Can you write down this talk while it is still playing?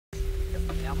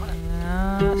I'm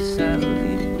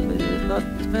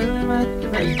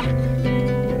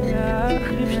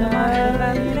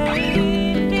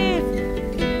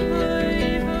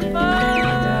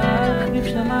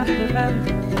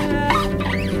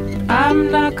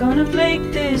not gonna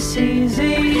make this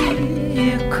easy.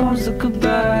 Here comes the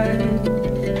goodbye.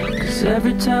 'Cause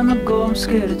every time I go I'm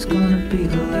scared it's gonna be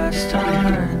the last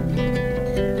time.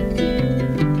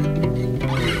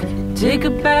 Take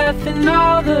a bath in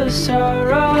all the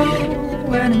sorrow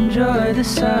and enjoy the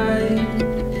sight.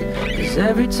 'Cause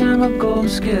every time I go I'm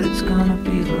scared it's gonna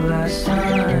be the last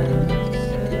time.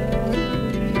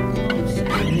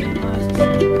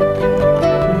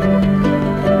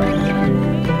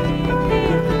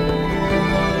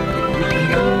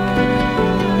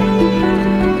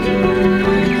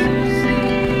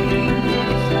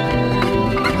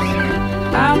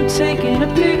 I'm taking a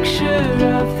picture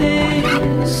of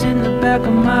this in the back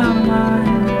of my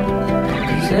mind.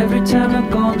 'Cause every time I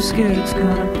go I'm scared it's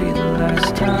gonna be the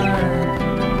last time.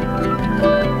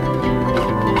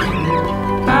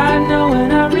 I know when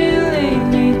I really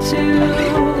need to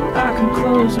I can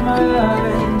close my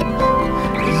eyes.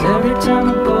 'Cause every time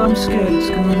I go I'm scared it's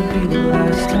gonna be the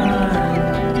last time.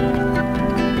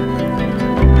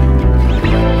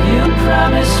 You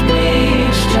promised me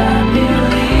each time you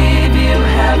leave you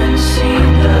haven't seen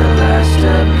the last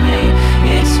of me.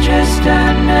 It's just I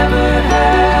never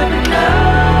had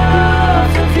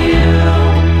enough of you.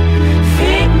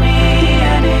 Feed me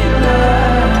any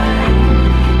lie.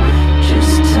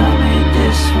 Just tell me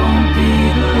this won't be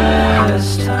the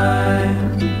last time.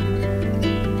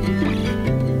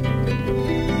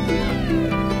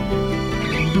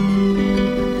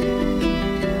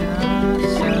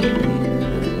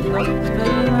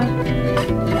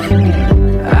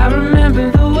 I remember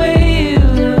the way you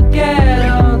look at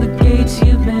all the gates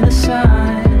you've been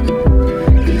assigned.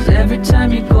 'Cause every time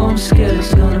you go I'm scared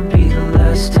it's gonna be the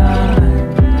last time.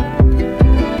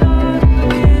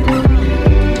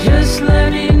 Just let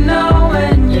me know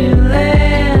when you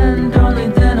land, only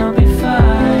then I'll be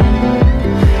fine.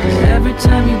 'Cause every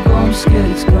time you go I'm scared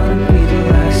it's gonna be the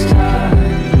last time.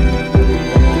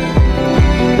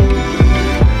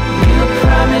 You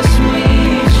promised me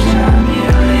each time you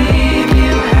leave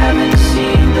you haven't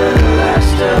seen the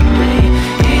last of me.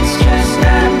 It's just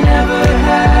I never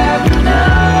had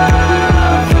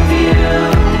enough of you.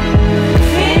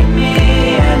 Feed me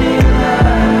any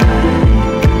lie.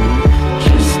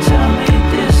 Just tell me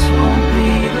this won't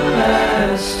be the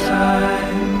last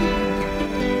time.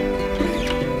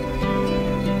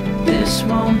 This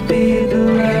won't be the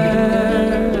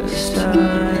last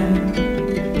time.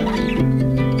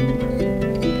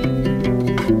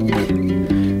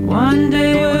 One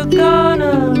day we're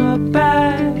gonna look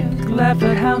back, laugh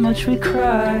at how much we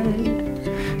cried.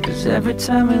 'Cause every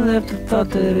time we left I thought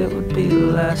that it would be the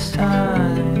last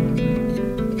time.